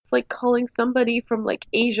like calling somebody from like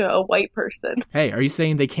Asia a white person. Hey, are you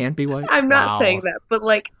saying they can't be white? I'm not saying that, but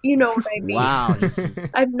like, you know what I mean. Wow.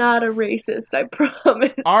 I'm not a racist, I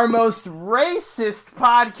promise. Our most racist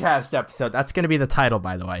podcast episode. That's going to be the title,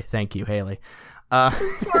 by the way. Thank you, Haley.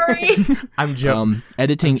 Sorry. I'm joking.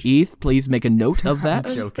 Editing Eth, please make a note of that.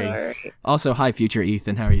 I'm joking. Sorry. Also, hi, future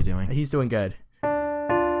Ethan. How are you doing? He's doing good.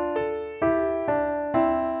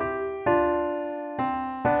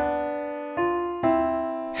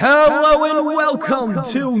 Hello and welcome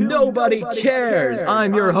to Nobody Cares.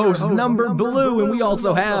 I'm your host, Number Blue, and we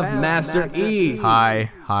also have Master E. Hi.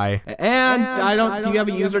 And I don't. Do you have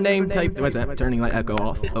a username type? What's that? Turning my echo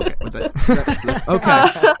off. Okay, what's that?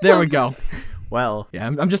 Okay, there we go. Well, yeah,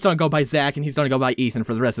 I'm just gonna go by Zach, and he's gonna go by Ethan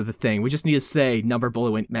for the rest of the thing. We just need to say Number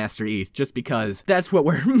Blue and Master Eth, just because that's what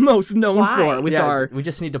we're most known for with our. We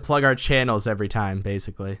just need to plug our channels every time,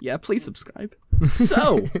 basically. Yeah, please subscribe.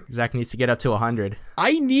 So, Zach needs to get up to 100.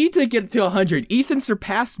 I need to get to 100. Ethan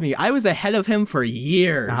surpassed me. I was ahead of him for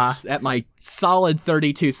years at my solid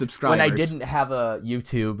 32 subscribers. When I didn't have a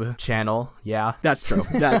YouTube channel, yeah. That's true.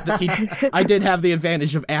 I did have the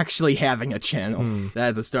advantage of actually having a channel.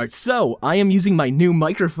 That is a start. So, I am using my new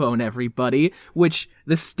microphone, everybody, which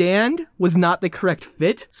the stand was not the correct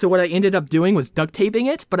fit. So what I ended up doing was duct taping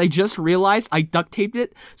it, but I just realized I duct taped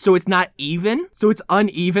it so it's not even. So it's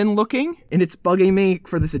uneven looking, and it's bugging me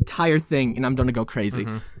for this entire thing, and I'm gonna go crazy.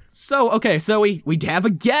 So, okay, so we have a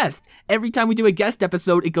guest. Every time we do a guest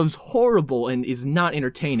episode, it goes horrible and is not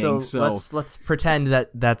entertaining. So let's pretend that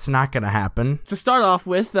that's not going to happen. To start off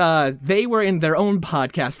with, they were in their own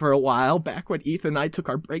podcast for a while, back when Ethan and I took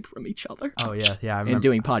our break from each other. Oh, yeah, I remember. And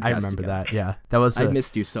doing podcasts I remember together. that, yeah. That was I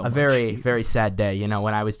missed you so much. A very, very sad day, you know,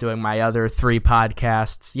 when I was doing my other 3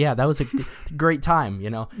 podcasts. Yeah, that was a great time, you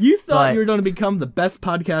know. You thought you were going to become the best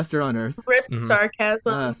podcaster on earth. Rip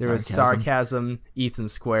sarcasm. There was sarcasm, Ethan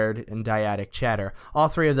Squared, and Dyadic Chatter. All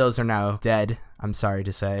 3 of those are now dead, I'm sorry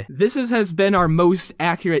to say. This has been our most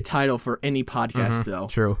accurate title for any podcast, though.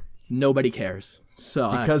 True. Nobody cares. So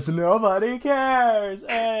because nobody cares.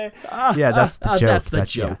 Yeah, that's the joke. That's the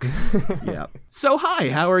joke. Yeah. So hi,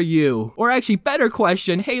 how are you? Or actually, better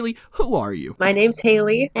question, Haley, who are you? My name's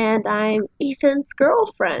Haley, and I'm Ethan's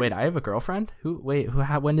girlfriend. Wait, I have a girlfriend?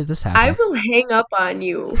 When did this happen? I will hang up on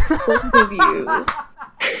you, both of you.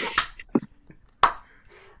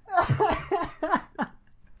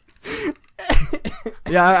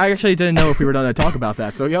 Yeah, I actually didn't know if we were going to talk about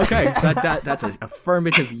that. So, yeah, okay, that's an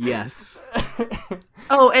affirmative yes.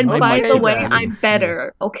 Oh, and by the way, then. I'm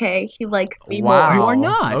better, okay? He likes me Wow. more. You are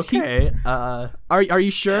not. Okay. Are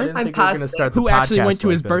you sure? I'm positive. Start Who actually went to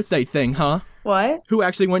his birthday thing, huh? What? Who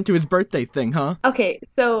actually went to his birthday thing, huh? Okay,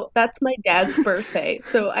 so that's my dad's birthday,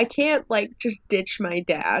 so I can't, just ditch my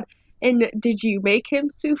dad. And did you make him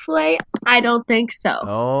souffle? I don't think so.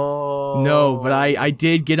 Oh. No, but I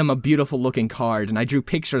did get him a beautiful looking card, and I drew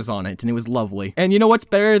pictures on it, and it was lovely. And you know what's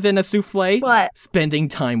better than a souffle? What? Spending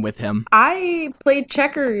time with him. I played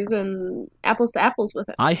checkers and apples to apples with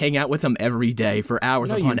him. I hang out with him every day for hours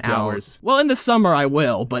No, upon you don't. hours. Well, in the summer I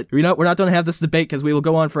will, but we're not going to have this debate because we will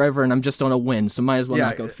go on forever, and I'm just going to win, so might as well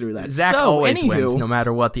not go through that. Zach so, always anywho, wins, no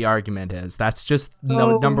matter what the argument is. That's just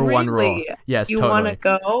number one rule. Really? Yes, you totally. want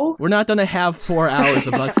to go? We're not going to have 4 hours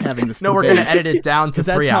of us having this No, we're debate. going to edit it down to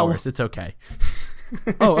 3 how- hours. It's okay.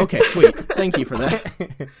 Oh, okay, sweet. Thank you for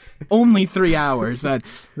that. Only 3 hours.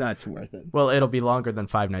 That's worth it. Well, it'll be longer than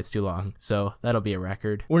 5 Nights Too Long, so that'll be a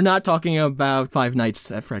record. We're not talking about Five Nights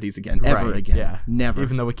at Freddy's again. Ever Right, again. Yeah. Never.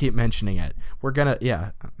 Even though we keep mentioning it. We're gonna,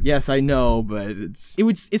 yeah. Yes, I know, but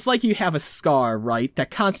it's like you have a scar, right,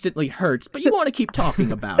 that constantly hurts, but you want to keep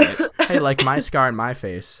talking about it. Hey, like my scar on my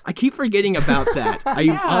face. I keep forgetting about that.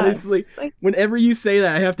 Honestly, whenever you say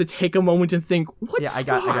that, I have to take a moment and think, what Yeah, I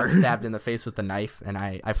scar? got stabbed in the face with a knife, and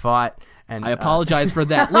I fought, and I apologize for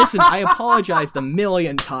that. Listen, I apologized a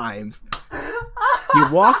million times.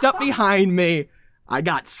 You walked up behind me. I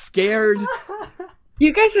got scared.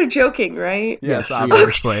 You guys are joking, right? Yes, we are.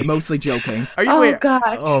 obviously. Mostly joking. Are you? Oh, wait,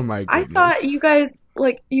 gosh. Oh my I goodness. thought you guys,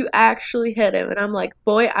 you actually hit him. And I'm like,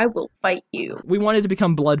 boy, I will fight you. We wanted to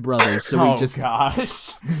become blood brothers, so we just... gosh.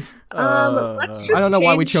 Let's just I don't know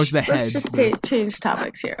why we chose the Let's head, just change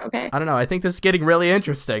topics here, okay? I don't know. I think this is getting really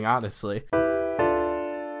interesting, honestly.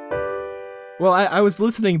 Well, I was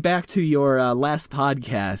listening back to your last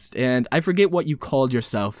podcast, and I forget what you called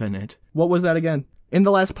yourself in it. What was that again? In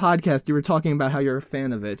the last podcast, you were talking about how you're a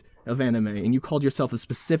fan of anime, and you called yourself a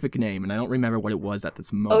specific name, and I don't remember what it was at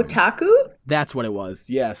this moment. Otaku? That's what it was,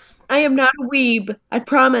 yes. I am not a weeb. I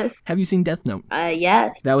promise. Have you seen Death Note?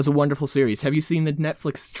 Yes. That was a wonderful series. Have you seen the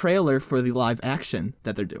Netflix trailer for the live action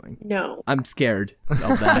that they're doing? No. I'm scared of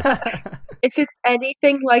that. If it's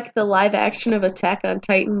anything like the live action of Attack on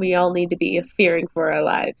Titan, we all need to be fearing for our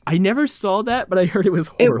lives. I never saw that, but I heard it was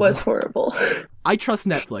horrible. It was horrible. I trust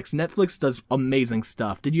Netflix. Netflix does amazing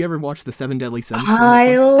stuff. Did you ever watch the Seven Deadly Sins?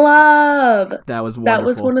 I love. That was wonderful. That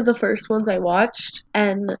was one of the first ones I watched,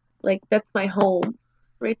 and like that's my home.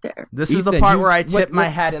 Right there. This is the part where I tip my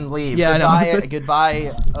hat and leave. Yeah, goodbye, I know.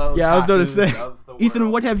 Goodbye. Yeah, I was going to say,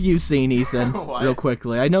 Ethan, what have you seen, Ethan? Real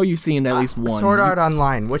quickly, I know you've seen at least one. Sword Art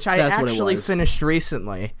Online, which I actually finished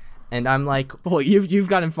recently, and I'm like, well, you've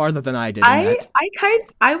gotten farther than I did.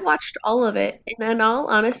 I watched all of it, and in all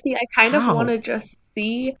honesty, I kind of want to just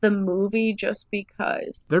see the movie just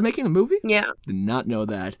because. They're making a movie? Yeah. Did not know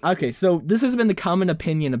that. Okay, so this has been the common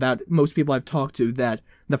opinion about most people I've talked to, that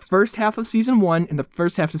the first half of season 1 and the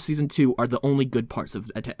first half of season 2 are the only good parts of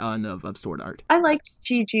Sword Art. I liked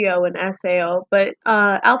GGO and SAO, but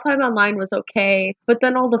Alfheim Online was okay. But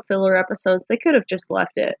then all the filler episodes, they could have just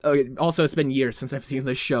left it. Okay, also, it's been years since I've seen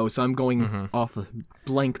this show, so I'm going off of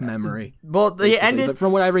blank memory. Well, they ended. But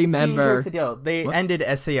from what I remember, here's the deal: they ended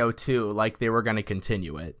SAO 2 like they were going to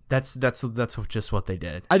continue it. That's just what they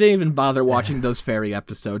did. I didn't even bother watching those fairy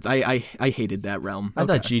episodes. I hated that realm. I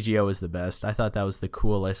thought GGO was the best. I thought that was the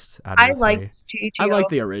coolest. Out of the liked GGO. I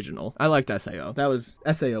liked the original. I liked SAO.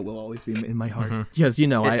 SAO will always be in my heart. Because,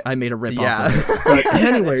 I made a rip off of it. But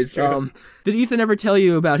anyways, did Ethan ever tell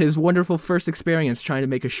you about his wonderful first experience trying to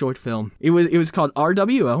make a short film? It was called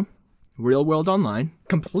RWO, Real World Online.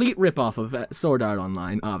 Complete ripoff of Sword Art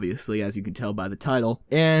Online, obviously, as you can tell by the title.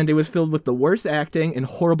 And it was filled with the worst acting and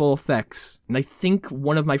horrible effects. And I think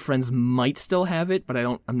one of my friends might still have it, but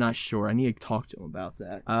I'm not sure. I need to talk to him about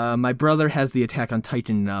that. My brother has the Attack on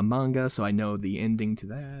Titan manga, so I know the ending to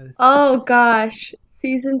that. Oh gosh.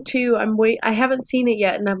 Season 2, I haven't seen it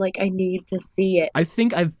yet, and I'm like, I need to see it. I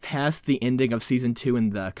think I've passed the ending of season 2 in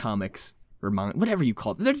the comics. Or manga, whatever you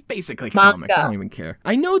call it. They're basically comics. I don't even care.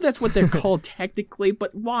 I know that's what they're called technically,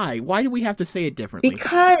 but why? Why do we have to say it differently?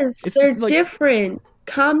 Because they're different.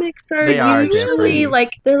 Comics are usually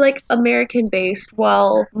they're like American based,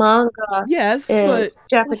 while manga is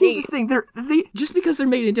Japanese. Here's the thing: they just because they're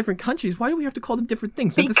made in different countries, why do we have to call them different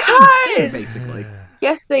things? They're because the same thing, basically.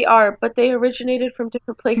 Yes, they are, but they originated from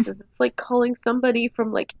different places. It's like calling somebody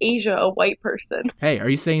from like Asia a white person. Hey, are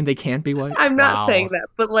you saying they can't be white? I'm not saying that,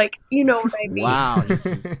 but like, you know what I mean. Wow.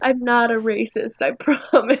 I'm not a racist, I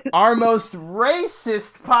promise. Our most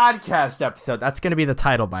racist podcast episode. That's going to be the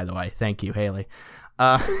title, by the way. Thank you, Haley.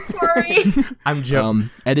 Sorry. I'm joking.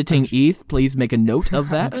 Editing Eth, please make a note of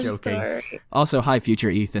that. I'm joking. Sorry. Also, hi, future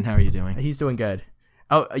Ethan. How are you doing? He's doing good.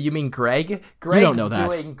 Oh, you mean Greg? Greg's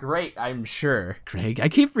doing great, I'm sure. Greg? I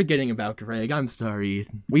keep forgetting about Greg. I'm sorry,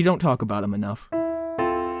 Ethan. We don't talk about him enough.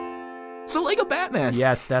 So, Lego Batman.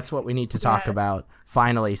 Yes, that's what we need to talk about.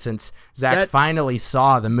 Finally, since Zach finally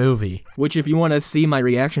saw the movie. Which, if you want to see my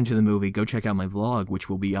reaction to the movie, go check out my vlog, which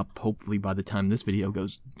will be up hopefully by the time this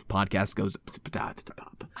podcast goes.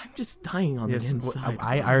 I'm just dying on the inside.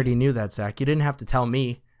 I already knew that, Zach. You didn't have to tell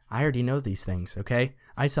me. I already know these things, okay?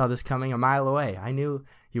 I saw this coming a mile away. I knew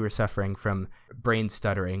you were suffering from brain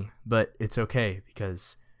stuttering, but it's okay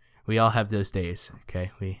because we all have those days,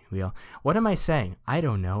 okay? We all. What am I saying? I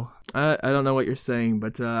don't know. I don't know what you're saying,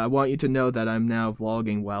 but I want you to know that I'm now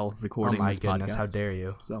vlogging while recording this podcast. Oh my goodness, how dare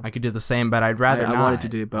you. So, I could do the same, but I'd rather not. I wanted to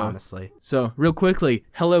do both. Honestly. So, real quickly,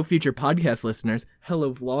 hello future podcast listeners.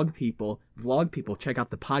 Hello vlog people. Vlog people, check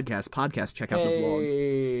out the podcast. Podcast, check out the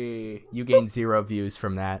vlog. You gained 0 views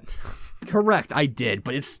from that. Correct, I did,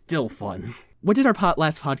 but it's still fun. What did our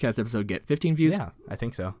last podcast episode get? 15 views? Yeah, I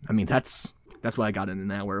think so. I mean, that's what I got in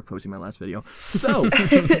an hour of posting my last video. So,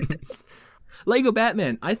 Lego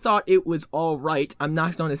Batman, I thought it was all right. I'm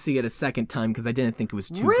not going to see it a second time because I didn't think it was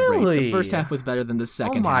too great. The first half was better than the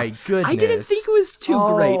second half. Oh my goodness. I didn't think it was too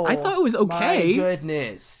great. I thought it was okay. My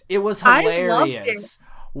goodness. It was hilarious. I loved it.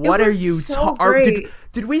 What are you talking?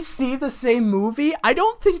 Did we see the same movie? I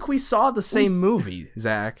don't think we saw the same movie,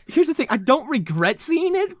 Zach. Here's the thing. I don't regret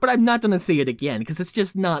seeing it, but I'm not going to see it again because it's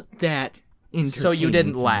just not that entertaining. So you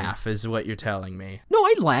didn't laugh, is what you're telling me. No,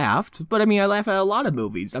 I laughed, but I mean, I laugh at a lot of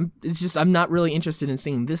movies. I'm not really interested in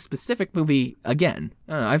seeing this specific movie again.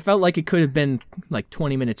 I felt like it could have been like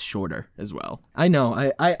 20 minutes shorter as well. I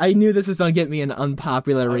know. I knew this was going to get me an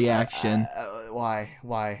unpopular reaction. Why?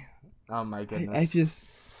 Oh my goodness.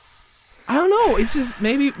 I don't know. It's just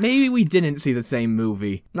maybe we didn't see the same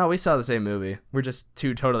movie. No, we saw the same movie. We're just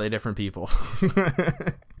two totally different people.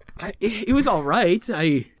 It was all right.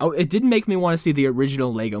 It didn't make me want to see the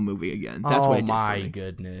original Lego movie again. That's what it did for my me.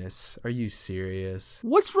 goodness. Are you serious?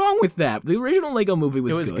 What's wrong with that? The original Lego movie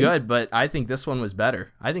was It was good, but I think this one was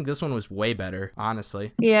better. I think this one was way better,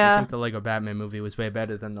 honestly. Yeah. I think the Lego Batman movie was way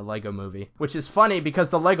better than the Lego movie. Which is funny because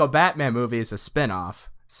the Lego Batman movie is a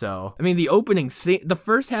spin-off. So I mean, the opening scene, the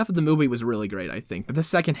first half of the movie was really great, I think, but the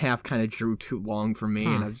second half kind of drew too long for me,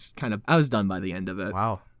 and I was done by the end of it.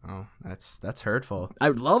 wow. Oh, that's hurtful. I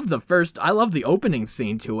love the opening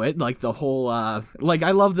scene to it, like the whole, I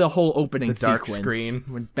love the whole opening The dark sequence. screen.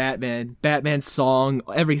 When Batman's song,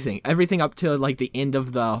 everything up to, like, the end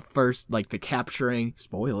of the first, like, the capturing,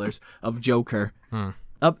 spoilers, of Joker.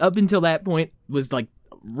 Up until that point was, like,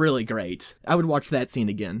 really great. I would watch that scene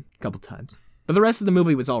again a couple times. But the rest of the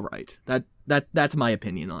movie was alright. That's my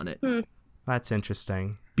opinion on it. That's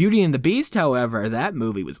interesting. Beauty and the Beast, however, that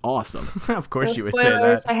movie was awesome. Of course you would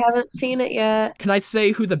Spoilers, say that. I haven't seen it yet. Can I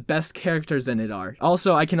say who the best characters in it are?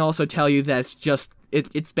 Also, I can also tell you that's just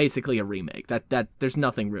it's basically a remake. That there's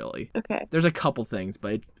nothing really. Okay. There's a couple things,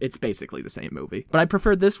 but it's basically the same movie. But I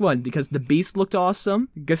preferred this one because the Beast looked awesome.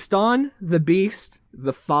 Gaston, the Beast,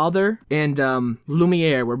 the Father, and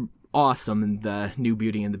Lumiere were awesome in the new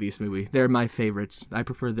Beauty and the Beast movie. They're my favorites. I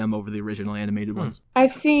prefer them over the original animated ones.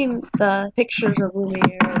 I've seen the pictures of Lumiere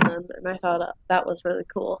in them, and I thought that was really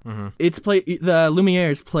cool. The Lumiere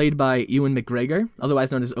is played by Ewan McGregor,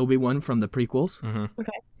 otherwise known as Obi-Wan from the prequels.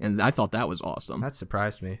 Okay. And I thought that was awesome. That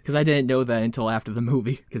surprised me. Because I didn't know that until after the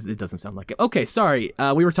movie, because it doesn't sound like it. Okay, sorry.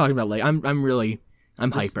 We were talking about like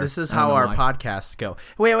I'm hyper. This is I don't how know our why. podcasts go.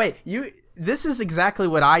 Wait. This is exactly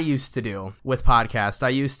what I used to do with podcasts. I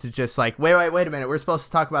used to just like, wait a minute. We're supposed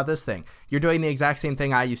to talk about this thing. You're doing the exact same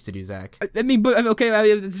thing I used to do, Zach. I mean, but okay,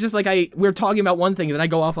 it's just like we're talking about one thing, and then I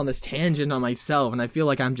go off on this tangent on myself, and I feel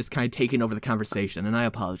like I'm just kind of taking over the conversation, and I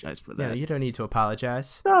apologize for that. Yeah, you don't need to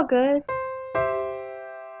apologize. It's all good.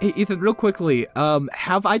 Hey, Ethan, real quickly,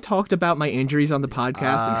 have I talked about my injuries on the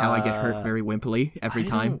podcast and how I get hurt very wimpily every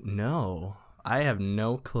time? No, I have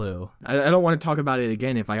no clue. I don't want to talk about it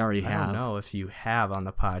again if I already I have. don't know if you have on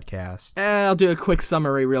the podcast. I'll do a quick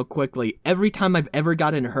summary real quickly. Every time I've ever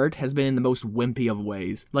gotten hurt has been in the most wimpy of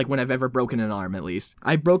ways. Like when I've ever broken an arm, at least.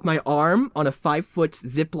 I broke my arm on a 5-foot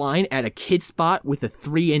zip line at a kid spot with a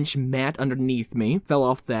 3-inch mat underneath me. Fell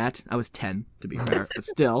off that. I was 10, to be fair, but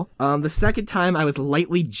still. The second time I was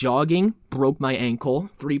lightly jogging, broke my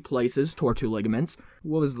ankle, 3 places, tore 2 ligaments.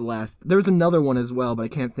 What was the last? There was another one as well, but I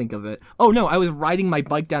can't think of it. Oh no, I was riding my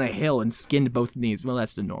bike down a hill and skinned both knees. Well,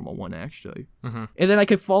 that's the normal one, actually. And then I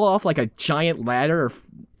could fall off like a giant ladder or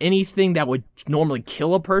anything that would normally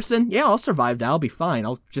kill a person. Yeah, I'll survive that. I'll be fine.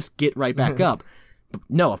 I'll just get right back up.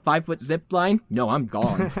 No, a 5-foot zip line? No, I'm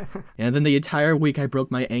gone. And then the entire week I broke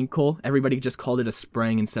my ankle. Everybody just called it a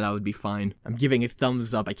sprain and said I would be fine. I'm giving a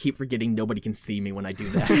thumbs up. I keep forgetting nobody can see me when I do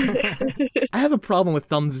that. I have a problem with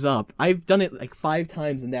thumbs up. I've done it like 5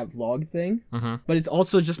 times in that vlog thing. But it's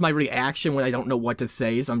also just my reaction when I don't know what to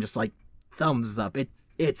say. So I'm just like, thumbs up.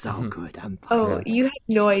 It's all good. I'm fine. Oh, you have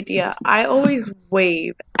no idea. I always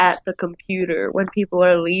wave at the computer when people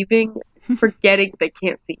are leaving, forgetting they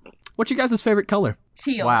can't see me. What's your guys' favorite color?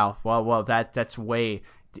 Teal. Wow. Well, that's way.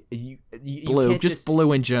 You Blue. can't Just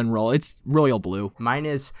blue in general. It's royal blue. Mine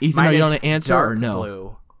is. Ethan, mine are you is gonna answer dark or no?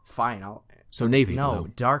 Blue. Fine. So navy No, blue.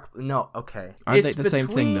 dark. No, okay. Aren't It's they the same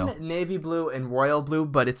thing, though? between navy blue and royal blue,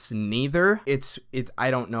 but it's neither. It's. I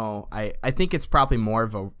don't know. I think it's probably more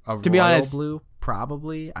of a To be royal honest- blue.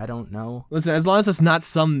 Probably. I don't know. Listen, as long as it's not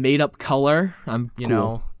some made-up color, I'm cool. You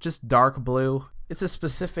know, just dark blue. It's a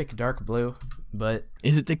specific dark blue, but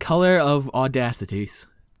Is it the color of Audacities?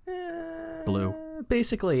 Blue.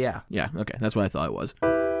 basically, yeah. Yeah, okay, that's what I thought it was.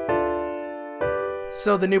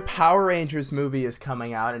 So the new Power Rangers movie is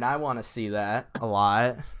coming out, and I want to see that a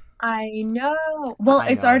lot. I know. Well, I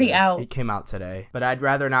it's know already it is. out. It came out today, but I'd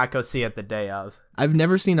rather not go see it the day of. I've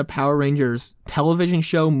never seen a Power Rangers television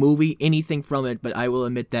show, movie, anything from it, but I will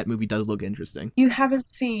admit that movie does look interesting. You haven't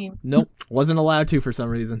seen. Nope, wasn't allowed to for some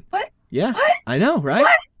reason. What? Yeah, What? I know, right?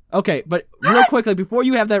 What? Okay, but real quickly, before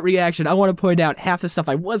you have that reaction, I want to point out half the stuff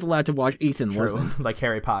I was allowed to watch, Ethan wasn't. Like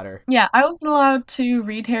Harry Potter. Yeah, I wasn't allowed to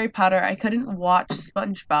read Harry Potter. I couldn't watch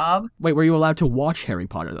SpongeBob. Wait, were you allowed to watch Harry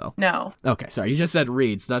Potter, though? No, Okay, sorry, you just said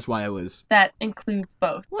read, so that's why I was... that includes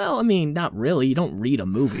both. Well, I mean, not really. You don't read a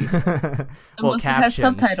movie. Unless it has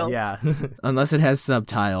subtitles. Yeah. Unless it has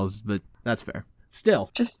subtitles, but that's fair.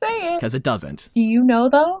 Still, Just say it. because it doesn't. Do you know,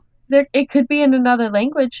 though, it could be in another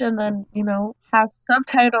language and then, have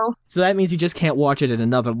subtitles. So that means you just can't watch it in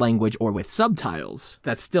another language or with subtitles.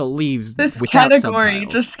 That still leaves This without category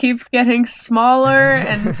subtitles. just keeps getting smaller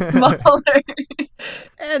and smaller.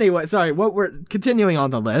 Anyway, sorry, what we're continuing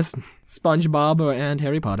on the list. SpongeBob and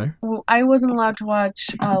Harry Potter. I wasn't allowed to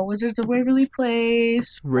watch Wizards of Waverly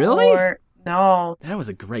Place. Really? No. That was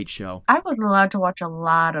a great show. I wasn't allowed to watch a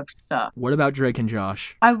lot of stuff. What about Drake and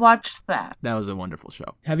Josh? I watched that. That was a wonderful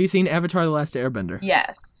show. Have you seen Avatar: The Last Airbender?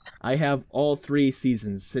 Yes. I have all 3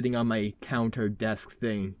 seasons sitting on my counter desk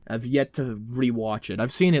thing. I've yet to rewatch it.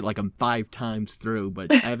 I've seen it like 5 times through,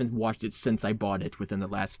 but I haven't watched it since I bought it within the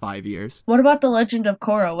last 5 years. What about The Legend of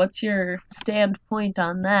Korra? What's your standpoint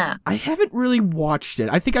on that? I haven't really watched it.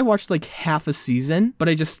 I think I watched like half a season, but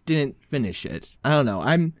I just didn't finish it. I don't know.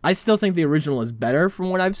 I still think the original is better from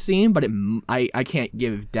what I've seen, but I can't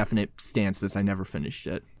give definite stances. I never finished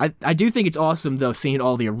it. I do think it's awesome though, seeing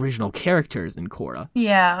all the original characters in Korra.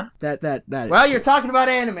 Yeah. That. Well, you're talking about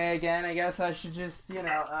anime again. I guess I should just,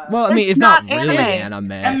 Well, I mean, It's it's not not really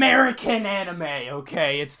anime. anime. American anime,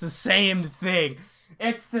 okay? It's the same thing.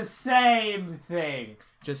 It's the same thing.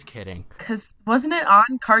 Just kidding. Because wasn't it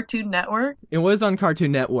on Cartoon Network? It was on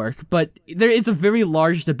Cartoon Network, but there is a very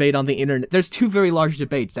large debate on the internet. There's 2 very large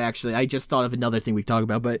debates, actually. I just thought of another thing we talk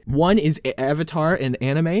about, but one is Avatar an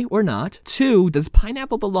anime or not? 2, does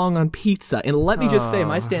pineapple belong on pizza? And let me just say,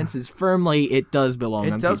 my stance is firmly it does belong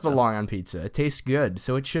on pizza. It does belong on pizza. It tastes good,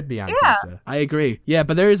 so it should be on Yeah. pizza. I agree. Yeah,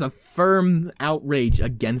 but there is a firm outrage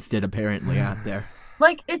against it, apparently, out there.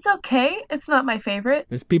 Like, it's okay. It's not my favorite.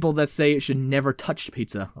 There's people that say it should never touch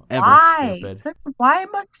pizza, ever. Why? stupid. Why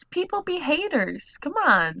must people be haters? Come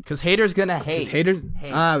on. Because haters gonna hate. Haters?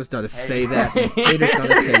 I was going to say that. Haters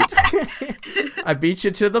gonna hate. I beat you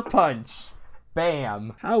to the punch.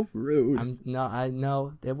 Bam. How rude. I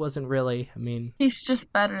know it wasn't really. I mean, He's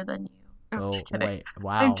just better than you. I'm oh just kidding. wait,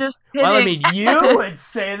 wow. I'm just kidding. Well, I mean, you would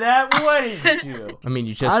say that, wouldn't you? I mean,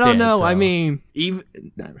 you just. I don't did, know. so. I mean, even.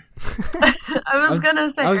 I was gonna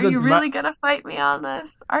say, I was are you a- really gonna fight me on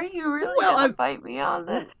this? Are you really Well, gonna fight me on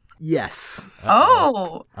this? Yes.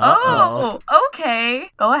 Oh, okay.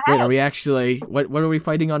 Go ahead. Wait, are we actually? What are we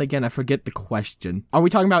fighting on again? I forget the question. Are we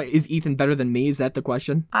talking about is Ethan better than me? Is that the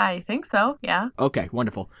question? I think so. Yeah. Okay,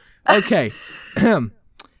 wonderful. Okay.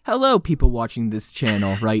 Hello, people watching this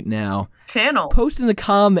channel right now. Channel. Post in the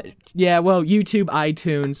comment. Yeah, well, YouTube,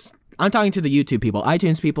 iTunes. I'm talking to the YouTube people.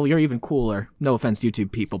 iTunes people, you're even cooler. No offense,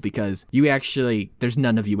 YouTube people, because you actually, there's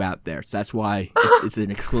none of you out there. So that's why it's an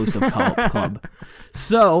exclusive club.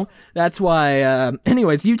 So that's why,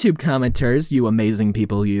 anyways, YouTube commenters, you amazing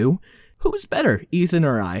people, you. Who's better, Ethan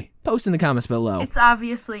or I? Post in the comments below. It's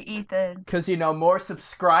obviously Ethan. Because, more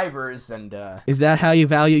subscribers and, Is that how you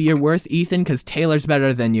value your worth, Ethan? Because Taylor's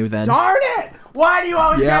better than you then. Darn it! Why do you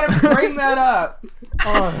always Yeah. gotta bring that up?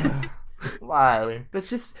 Oh. Why?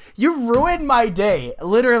 That's just, you ruined my day.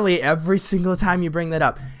 Literally every single time you bring that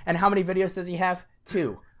up. And how many videos does he have?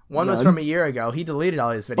 2. One was None. from a year ago. He deleted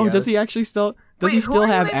all his videos. Oh, does he actually still? Does Wait, he still who are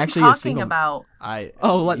you have even actually talking a single? about?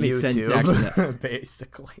 Let me send YouTube,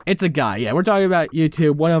 basically. It's a guy, yeah. We're talking about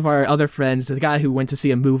YouTube. One of our other friends, this guy who went to see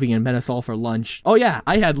a movie and met us all for lunch. Oh yeah,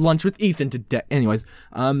 I had lunch with Ethan today. Anyways,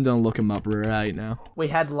 I'm gonna look him up right now. We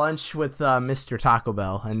had lunch with Mr. Taco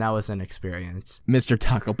Bell, and that was an experience. Mr.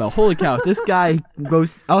 Taco Bell. Holy cow, this guy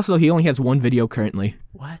goes. Also, he only has 1 video currently,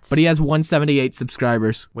 What? but he has 178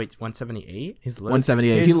 subscribers. Wait, 178? He's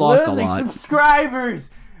 178. He He's lost a losing lot.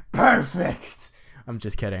 subscribers. Perfect. I'm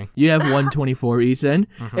just kidding. You have 124, Ethan.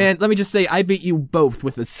 Mm-hmm. And let me just say, I beat you both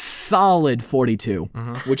with a solid 42,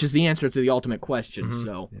 which is the answer to the ultimate question.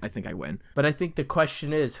 So I think I win. But I think the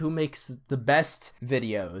question is, who makes the best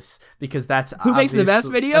videos? Because that's Who makes the best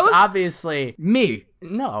obviously- videos? That's obviously Me.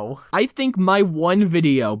 no. I think my 1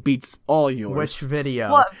 video beats all yours. Which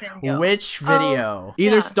video? What video? Which video?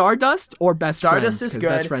 Either Yeah. Stardust or Best Stardust Friends. is 'cause good.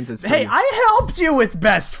 Best Friends is Hey, pretty- I helped you with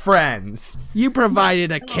Best Friends. You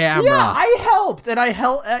provided a camera. Yeah, I helped, and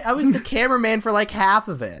I was the cameraman for like half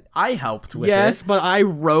of it. I helped with Yes, it. but I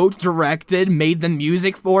wrote, directed, made the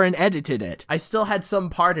music for, and edited it. I still had some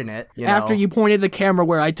part in it. After you pointed the camera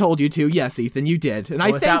where I told you to, yes, Ethan, you did, and I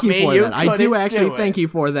Without thank you me, for you that. I do couldn't actually do thank it. you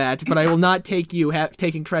for that, but I will not take you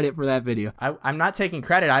taking credit for that video. I'm not taking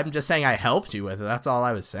credit. I'm just saying I helped you with it. That's all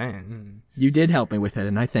I was saying. You did help me with it,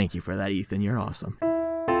 and I thank you for that, Ethan. You're awesome.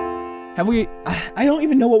 Have we? I don't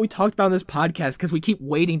even know what we talked about in this podcast because we keep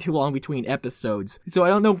waiting too long between episodes. So I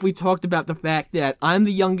don't know if we talked about the fact that I'm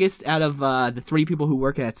the youngest out of the 3 people who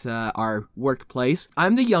work at our workplace.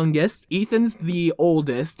 I'm the youngest, Ethan's the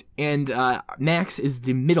oldest, and Max is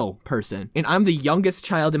the middle person. And I'm the youngest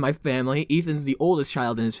child in my family, Ethan's the oldest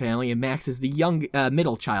child in his family, and Max is the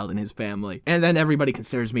middle child in his family. And then everybody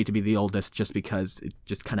considers me to be the oldest just because it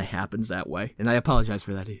just kind of happens that way. And I apologize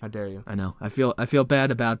for that, Ethan. How dare you? I know. I feel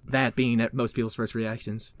bad about that being at most people's first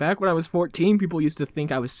reactions. Back when I was 14, people used to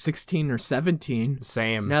think I was 16 or 17.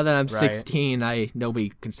 Same. Now that I'm right. 16,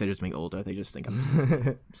 nobody considers me older. They just think I'm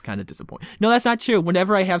 16. It's kind of disappointing. No, that's not true.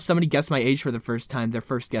 Whenever I have somebody guess my age for the first time, their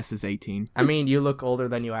first guess is 18. I mean, you look older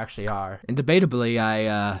than you actually are. And debatably,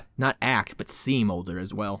 I not act, but seem older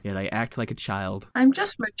as well. Yet I act like a child. I'm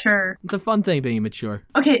just mature. It's a fun thing being mature.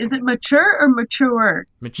 Okay, is it mature or mature?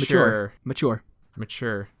 Mature. Mature.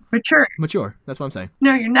 Mature. Mature. Mature. That's what I'm saying.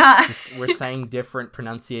 No, you're not. We're saying different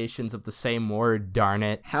pronunciations of the same word, darn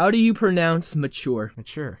it. How do you pronounce mature?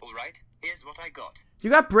 Mature. All right, here's what I got. You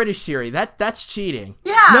got British Siri. That's cheating.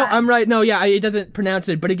 Yeah. No, I'm right. No, yeah, it doesn't pronounce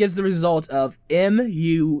it, but it gives the result of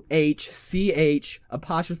MUHCH''OOR,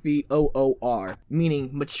 meaning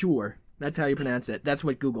mature. That's how you pronounce it. That's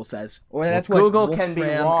what Google says. Or that's what Google can be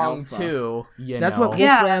Wolfram wrong Alpha. too. That's what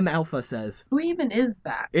Yeah. Wolfram Alpha says. Who even is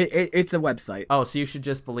that? It's a website. Oh, so you should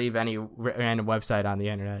just believe any random website on the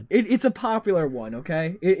internet. It's a popular one,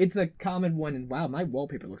 okay? It's a common one, and wow, my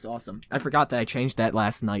wallpaper looks awesome. I forgot that I changed that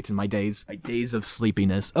last night in my days of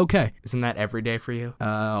sleepiness. Okay. Isn't that every day for you?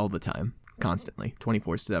 All the time. Constantly.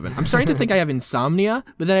 24/7. I'm starting to think I have insomnia,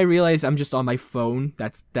 but then I realize I'm just on my phone.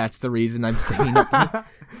 That's the reason I'm staying up.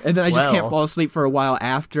 And then I just can't fall asleep for a while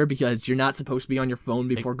after because you're not supposed to be on your phone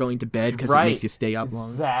before going to bed because it makes you stay up long.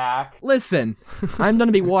 Zach. Listen, I'm going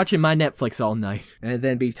to be watching my Netflix all night and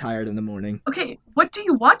then be tired in the morning. Okay, what do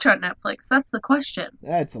you watch on Netflix? That's the question.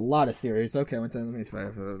 That's a lot of series. Okay, let me this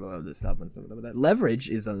stuff. Leverage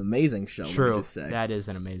is an amazing show. Let me True. just say. That is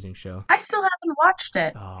an amazing show. I still haven't watched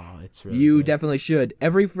it. Oh, it's really You good. definitely should.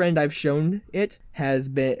 Every friend I've shown it has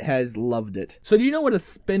loved it. So do you know what a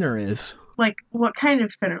spinner is? Like, what kind of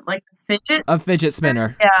spinner? Like fidget? A fidget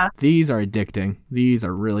spinner. Yeah. These are addicting. These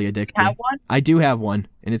are really addicting. Have one? I do have one,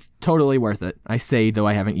 and it's totally worth it. I say, though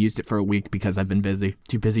I haven't used it for a week because I've been busy.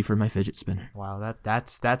 Too busy for my fidget spinner. Wow,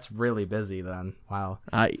 that's really busy then. Wow.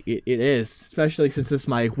 It is, especially since it's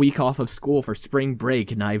my week off of school for spring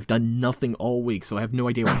break, and I've done nothing all week, so I have no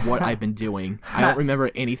idea what I've been doing. I don't remember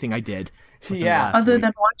anything I did. Yeah. Other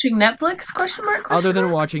than watching Netflix? Question mark? Other than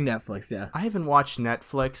watching Netflix, yeah. I haven't watched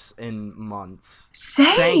Netflix in months.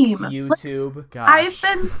 Same. Thanks, YouTube. Gosh. I've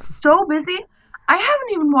been so busy. I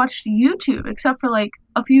haven't even watched YouTube except for like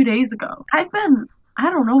a few days ago. I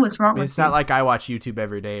don't know what's wrong with It's me. not like I watch YouTube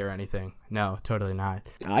every day or anything. No, totally not.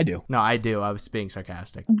 I do. No, I do. I was being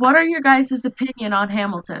sarcastic. What are your guys' opinion on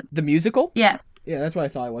Hamilton? The musical? Yes. Yeah, that's what I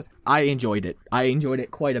thought it was. I enjoyed it. I enjoyed it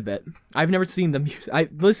quite a bit. I've never seen the music.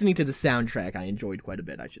 Listening to the soundtrack, I enjoyed quite a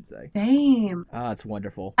bit, I should say. Same. Ah, it's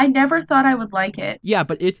wonderful. I never thought I would like it. Yeah,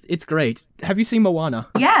 but it's great. Have you seen Moana?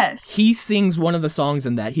 Yes. He sings one of the songs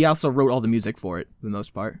in that. He also wrote all the music for it, for the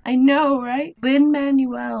most part. I know, right?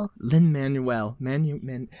 Lin-Manuel. Lin-Manuel.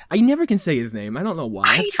 I never can say his name. I don't know why.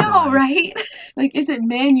 I know, right? Like, is it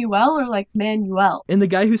Manuel or like Manuel? And the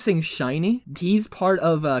guy who sings Shiny, he's part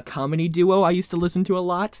of a comedy duo I used to listen to a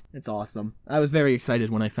lot. It's awesome. I was very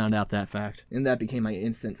excited when I found out that fact. And that became my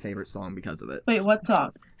instant favorite song because of it. Wait, what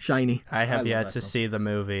song? Shiny. I have love yet that to song. see the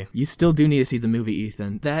movie. You still do need to see the movie,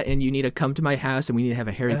 Ethan. That, and you need to come to my house, and we need to have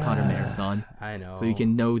a Harry Potter marathon. I know. So you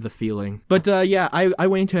can know the feeling. But yeah, I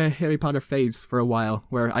went into a Harry Potter phase for a while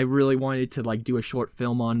where I really wanted to like do a short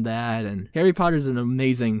film on that. And Harry Potter's an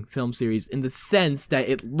amazing film series in the sense that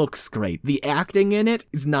it looks great. The acting in it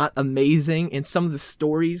is not amazing, and some of the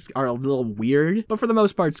stories are a little weird. But for the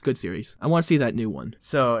most part, it's a good series. I want to see that new one.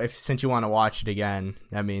 So since you want to watch it again,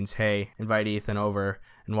 that means, hey, invite Ethan over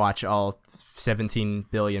and watch all 17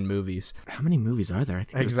 billion movies. How many movies are there? I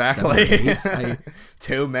think there's Exactly. 7 or 8.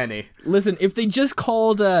 Too many. Listen, if they just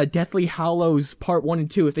called Deathly Hallows Part 1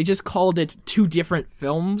 and 2, if they just called it 2 different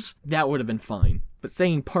films, that would have been fine. But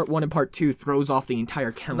saying Part 1 and Part 2 throws off the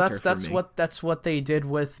entire counter That's for me. that's what they did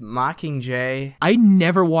with Mockingjay. I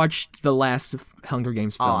never watched the last Hunger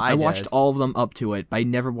Games film. Oh, I watched did. all of them up to it, but I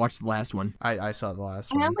never watched the last one. I saw the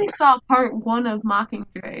last I one. only saw part 1 of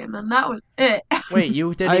Mockingjay, and then that was it. Wait,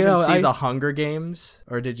 you didn't I even know, see I- the Hunger Games?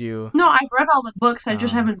 Or did you? No, I've read all the books. I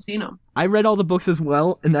just Oh. haven't seen them. I read all the books as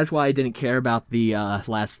well, and that's why I didn't care about the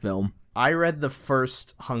last film. I read the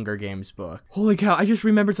first Hunger Games book. Holy cow, I just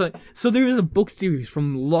remembered something. So there is a book series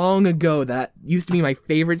from long ago that used to be my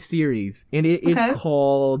favorite series, and it is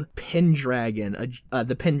called Pendragon,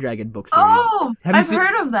 the Pendragon book series. Oh, I've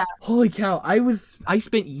heard of that. Holy cow, I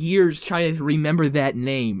spent years trying to remember that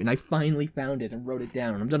name, and I finally found it and wrote it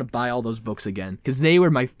down. I'm gonna buy all those books again, because they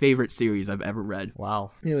were my favorite series I've ever read.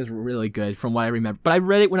 Wow. It was really good from what I remember. But I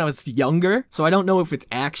read it when I was younger, so I don't know if it's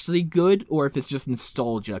actually good or if it's just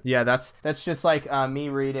nostalgia. Yeah, that's just like me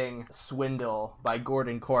reading Swindle by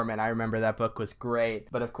Gordon Corman. I remember that book was great,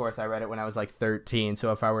 but of course I read it when I was like 13,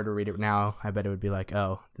 so if I were to read it now, I bet it would be like,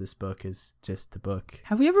 oh, this book is just a book.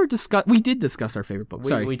 Have we ever discussed... We did discuss our favorite book.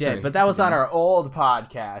 We did, but that was on our old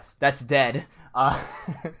podcast. That's dead.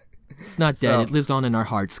 It's not dead. It lives on in our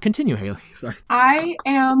hearts. Continue, Haley. Sorry. I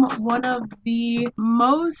am one of the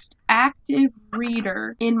most active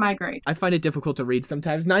reader in my grade. I find it difficult to read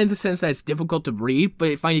sometimes. Not in the sense that it's difficult to read, but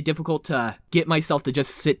I find it difficult to get myself to just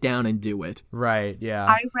sit down and do it. Right, yeah.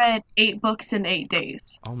 I read 8 books in 8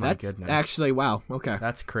 days. Oh my goodness. Actually, wow. Okay.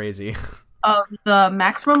 That's crazy. Of the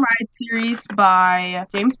Maximum Ride series by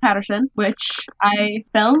James Patterson, which I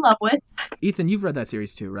fell in love with. Ethan, you've read that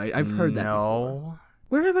series too, right? I've heard that before. No.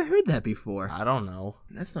 Where have I heard that before? I don't know.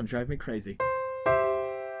 That's gonna drive me crazy.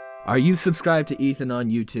 Are you subscribed to Ethan on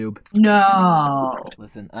YouTube? No.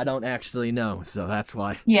 Listen, I don't actually know, so that's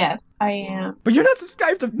why. Yes, I am. But you're not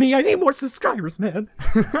subscribed to me. I need more subscribers, man.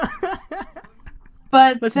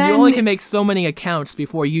 But listen, you only can make so many accounts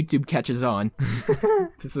before YouTube catches on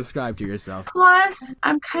to subscribe to yourself. Plus,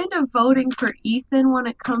 I'm kind of voting for Ethan when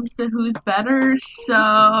it comes to who's better, so... Oh,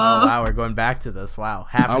 wow, we're going back to this. Wow,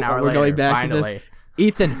 half an hour later, we're going back finally. to this.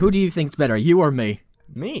 Ethan, who do you think's better, you or me?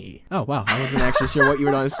 Me. Oh, wow, I wasn't actually sure what you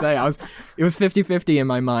were going to say. It was 50-50 in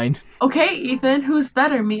my mind. Okay, Ethan, who's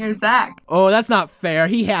better, me or Zach? Oh, that's not fair.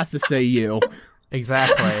 He has to say you.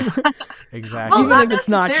 Exactly. Exactly. Well, Even not if it's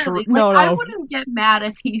not necessarily. true. No, I no. wouldn't get mad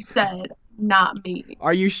if he said, not me.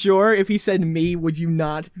 Are you sure? If he said me, would you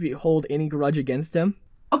not hold any grudge against him?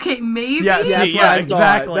 Okay, maybe. Yeah, Yeah, see, yeah,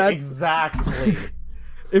 exactly. exactly.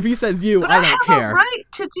 If he says you, But I don't care. have a right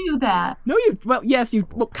to do that. No, yes,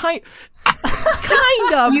 kind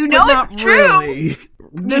of. You know but not it's true. Really. You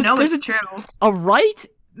There's know it's true. A right?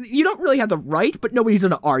 You don't really have the right, but nobody's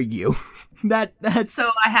gonna argue. That's So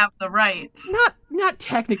I have the right. not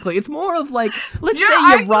technically. It's more of like, let's You're say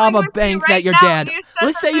you arguing rob a with me bank right that your now, dad. and you said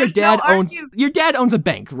Let's that say there's your dad owns a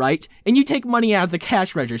bank, right? And you take money out of the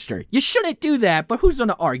cash register. You shouldn't do that, but who's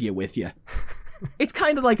gonna argue with you? It's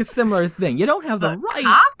kind of like a similar thing. You don't have the right,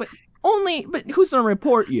 Cops? but who's gonna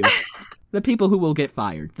report you? The people who will get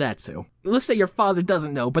fired. That's who. Let's say your father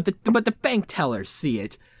doesn't know, but the bank tellers see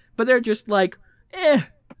it, but they're just like,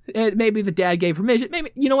 maybe the dad gave permission. Maybe,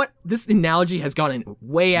 you know what? This analogy has gotten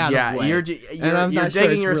way out of way. You're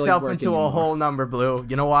digging yourself into a anymore. hole, Number Blue.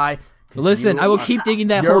 You know why? Listen, I will keep digging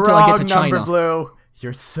that You're hole till wrong, I get to China. Number Blue.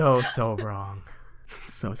 You're so wrong.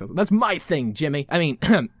 So that's my thing, Jimmy. I mean,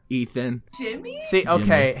 Ethan. Jimmy? See,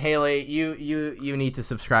 okay, Haley, you need to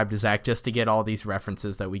subscribe to Zach just to get all these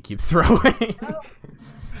references that we keep throwing.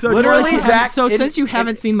 So Literally, Zach. Since you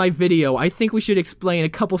haven't seen my video, I think we should explain a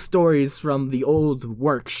couple stories from the old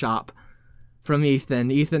workshop from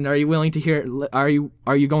Ethan. Ethan, are you willing to hear? Are you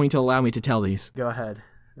going to allow me to tell these? Go ahead.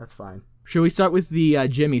 That's fine. Should we start with the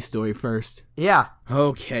Jimmy story first? Yeah.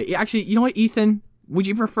 Okay. Actually, you know what, Ethan? Would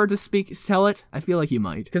you prefer to tell it? I feel like you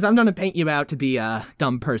might. Because I'm going to paint you out to be a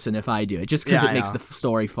dumb person if I do it, just because it makes the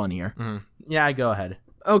story funnier. Mm-hmm. Yeah, go ahead.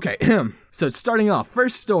 Okay, so starting off,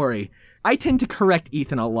 first story. I tend to correct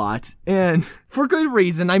Ethan a lot, and for good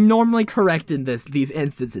reason. I'm normally correct in these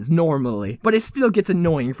instances, normally. But it still gets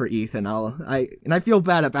annoying for Ethan, and I feel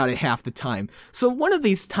bad about it half the time. So one of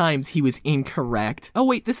these times he was incorrect. Oh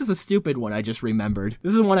wait, this is a stupid one I just remembered.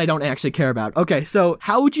 This is one I don't actually care about. Okay, so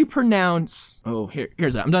how would you pronounce... Oh,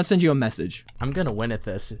 here's that. I'm gonna send you a message. I'm gonna win at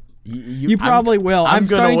this. You probably will. I'm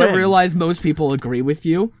starting to realize most people agree with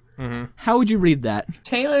you. Mm-hmm. How would you read that?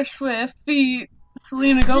 Taylor Swift beat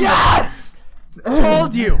Selena Gomez. Yes!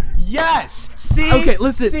 Told you! Yes! See? Okay,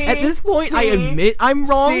 listen, See? at this point, See? I admit I'm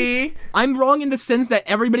wrong. See? I'm wrong in the sense that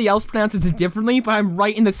everybody else pronounces it differently, but I'm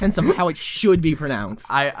right in the sense of how it should be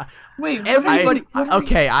pronounced. Wait, Everybody...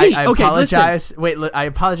 I apologize. Wait, I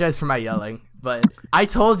apologize for my yelling, but I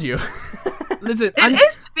told you. Listen, It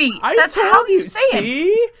is feet. That's told how you you. say it.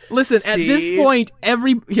 See? Listen, at this point,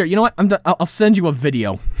 Here, you know what? I'll send you a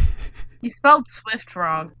video. You spelled Swift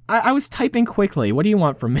wrong. I was typing quickly. What do you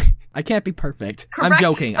want from me? I can't be perfect. I'm Correct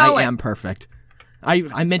joking. spelling. I am perfect.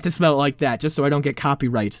 I meant to spell it like that, just so I don't get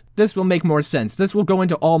copyright. This will make more sense. This will go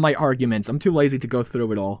into all my arguments. I'm too lazy to go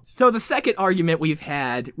through it all. So the second argument we've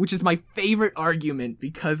had, which is my favorite argument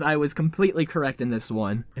because I was completely correct in this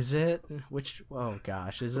one. Is it? Which? Oh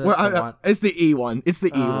gosh, is it? It's the E one. It's the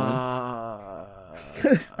E one.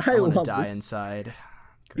 I want to die inside.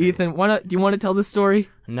 Great. Ethan, do you want to tell the story?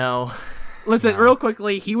 No. Listen, real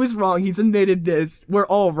quickly, he was wrong. He's admitted this. We're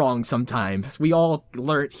all wrong sometimes. We all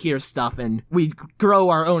hear stuff and we grow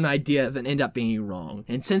our own ideas and end up being wrong.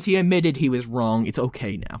 And since he admitted he was wrong, it's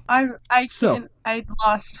okay now. I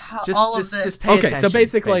lost all of this. Just pay attention, so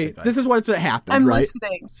basically, this is what's happened, I'm right?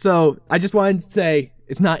 listening. So I just wanted to say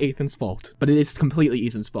it's not Ethan's fault, but it is completely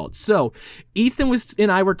Ethan's fault. So Ethan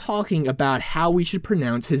and I were talking about how we should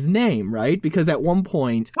pronounce his name, right? Because at one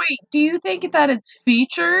point... Wait, do you think that it's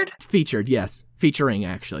featured? Featured, yes. Featuring,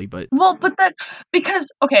 actually, but... Well, but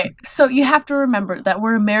because, okay, so you have to remember that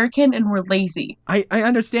we're American and we're lazy. I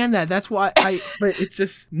understand that. That's why but it's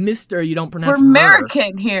just Mr. You don't pronounce We're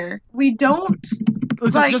American here. We don't...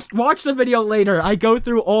 Listen, just watch the video later. I go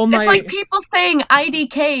through all my... It's like people saying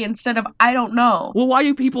IDK instead of I don't know. Well, why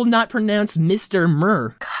do people not pronounce Mr.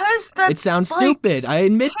 Mur? Because that's It sounds stupid. I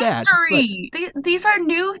admit history. that. These are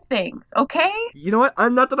new things, okay? You know what?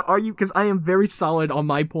 I'm not going to argue because I am very solid on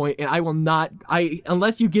my point, and I will not...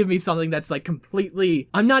 unless you give me something that's like completely...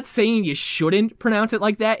 I'm not saying you shouldn't pronounce it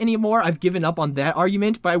like that anymore. I've given up on that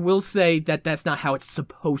argument, but I will say that that's not how it's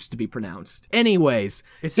supposed to be pronounced. Anyways.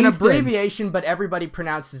 It's an abbreviation, but everybody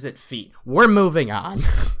pronounces it feet. We're moving on.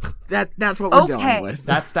 That's what we're dealing with.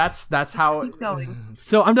 That's how... Keep going.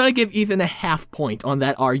 So I'm gonna give Ethan a half point on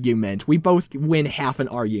that argument. We both win half an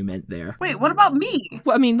argument there. Wait, what about me?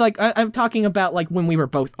 Well, I mean, like, I'm talking about, like, when we were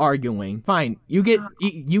both arguing. Fine, you get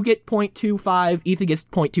 0.25, Ethan gets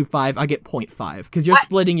 0.25, I get 0.5, because you're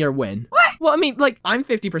splitting your win. What? Well, I mean, like, I'm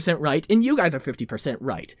 50% right, and you guys are 50%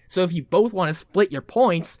 right. So if you both want to split your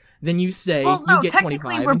points, then you say you get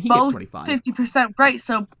 25 and he gets 25. We're both 50% right,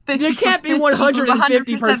 so 50 You can't be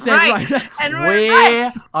 150%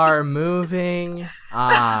 right. We are moving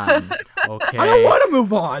on. Okay. I don't want to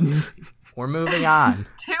move on. We're moving on.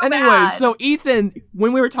 Anyway, so Ethan,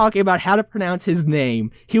 when we were talking about how to pronounce his name,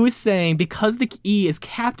 he was saying because the E is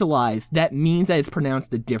capitalized, that means that it's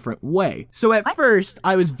pronounced a different way. So at first,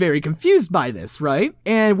 I was very confused by this, right?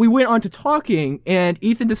 And we went on to talking, and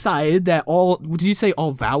Ethan decided that did you say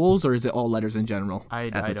all vowels, or is it all letters in general? I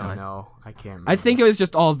don't know. I can't remember. I think it was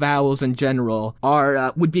just all vowels in general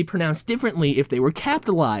would be pronounced differently if they were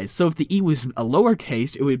capitalized. So if the E was a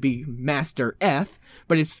lowercase, it would be Master F,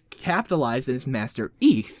 but it's capitalized and it's Master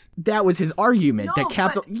Eth. That was his argument.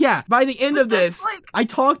 Yeah, by the end of this, I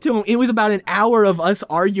talked to him. It was about an hour of us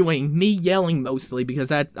arguing, me yelling mostly,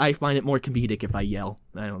 because I find it more comedic if I yell.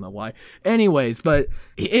 I don't know why. Anyways, but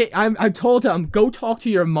I told him, go talk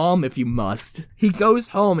to your mom if you must. He goes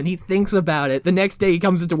home and he thinks about it. The next day he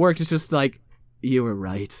comes into work, it's just like, you were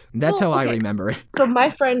right. That's how I remember it. So my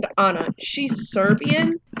friend Anna, she's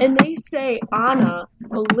Serbian, and they say Anna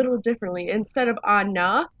a little differently. Instead of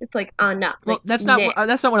Anna, it's like Anna. Well, that's not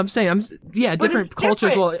what I'm saying. Different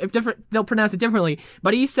cultures they'll pronounce it differently.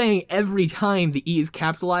 But he's saying every time the E is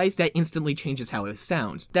capitalized, that instantly changes how it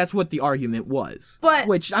sounds. That's what the argument was. But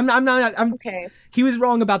which I'm okay. He was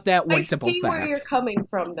wrong about that one simple fact. I see where you're coming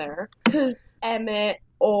from there, because Emmett.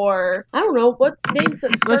 Or, I don't know, what's names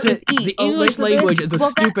that start with E? The English language is a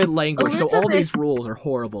stupid language, so all these rules are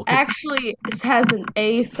horrible. Actually, it has an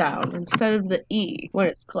A sound instead of the E when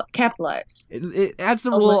it's capitalized. As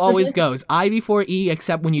the rule always goes, I before E,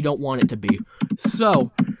 except when you don't want it to be.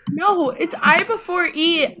 So... No, it's I before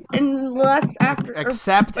E unless after...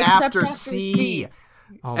 Except after C.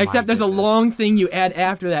 Oh, except there's a long thing you add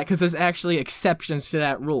after that, because there's actually exceptions to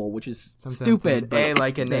that rule, which is stupid. But A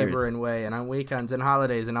like a neighboring way, and on weekends and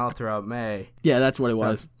holidays and all throughout May. Yeah, that's what it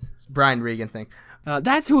was. It's Brian Regan thing.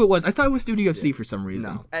 That's who it was. I thought it was Studio C for some reason.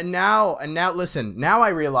 No. And now, listen. Now I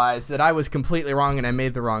realize that I was completely wrong and I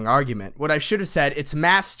made the wrong argument. What I should have said, it's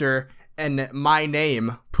Master and my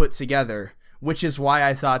name put together, which is why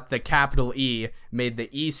I thought the capital E made the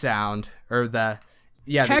E sound, or the...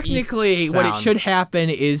 Yeah, technically, what it should happen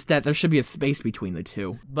is that there should be a space between the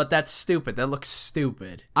two. But that's stupid. That looks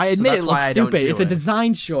stupid. I admit it looks stupid. It's a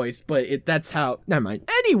design choice, but that's how... Never mind.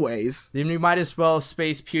 Anyways. Then you might as well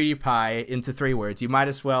space PewDiePie into 3 words. You might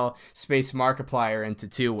as well space Markiplier into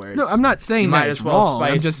 2 words. No, I'm not saying that it's wrong.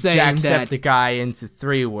 I'm just saying that... Jacksepticeye into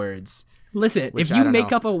 3 words. Listen, if you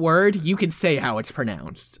make up a word, you can say how it's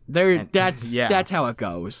pronounced. That's how it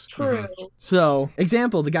goes. True. So,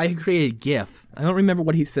 example, the guy who created GIF. I don't remember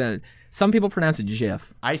what he said. Some people pronounce it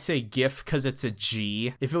GIF. I say GIF because it's a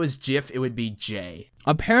G. If it was GIF, it would be J.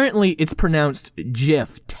 Apparently, it's pronounced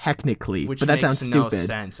GIF technically, Which but that makes sounds no stupid.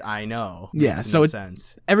 sense. I know. Yeah, Makes so no it's-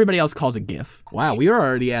 sense. Everybody else calls it GIF. Wow, we are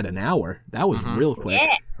already at an hour. That was real quick.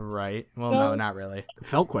 Yeah. Right. Well, no, not really. It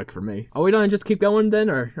felt quick for me. Are we gonna just keep going then,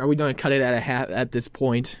 or are we gonna cut it at this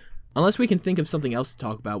point? Unless we can think of something else to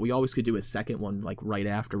talk about, we always could do a second one like right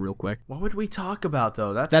after, real quick. What would we talk about,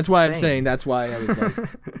 though? That's That's the why I'm thing. saying. That's why I was like,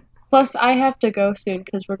 Plus, I have to go soon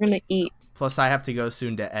because we're gonna eat. Plus, I have to go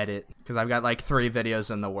soon to edit because I've got like 3 videos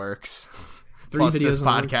in the works. 3 Plus videos this in the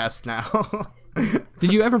works? podcast now.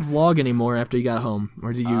 did you ever vlog anymore after you got home,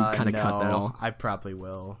 or did you kind of no, cut that all? I probably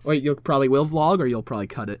will. Wait, you probably will vlog, or you'll probably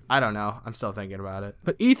cut it. I don't know. I'm still thinking about it.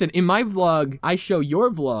 But Ethan, in my vlog, I show your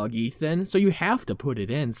vlog, Ethan, so you have to put it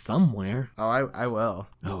in somewhere. Oh, I will.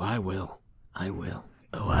 Oh, I will. I will.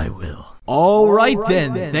 Oh, I will. All right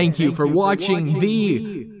then. Thank you for watching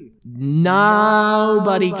the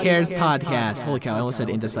Nobody Cares podcast. Holy cow, I almost said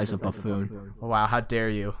indecisive buffoon. Wow, how dare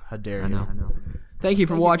you? How dare you? Thank you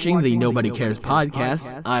for watching the Nobody Cares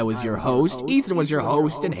podcast. I was your host, Ethan was your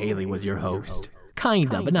host, and Haley was your host.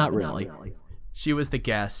 Kinda, but not really. She was the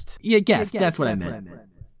guest. Yeah, guess, that's what I meant.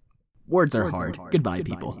 Words are hard. Goodbye,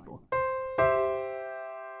 people.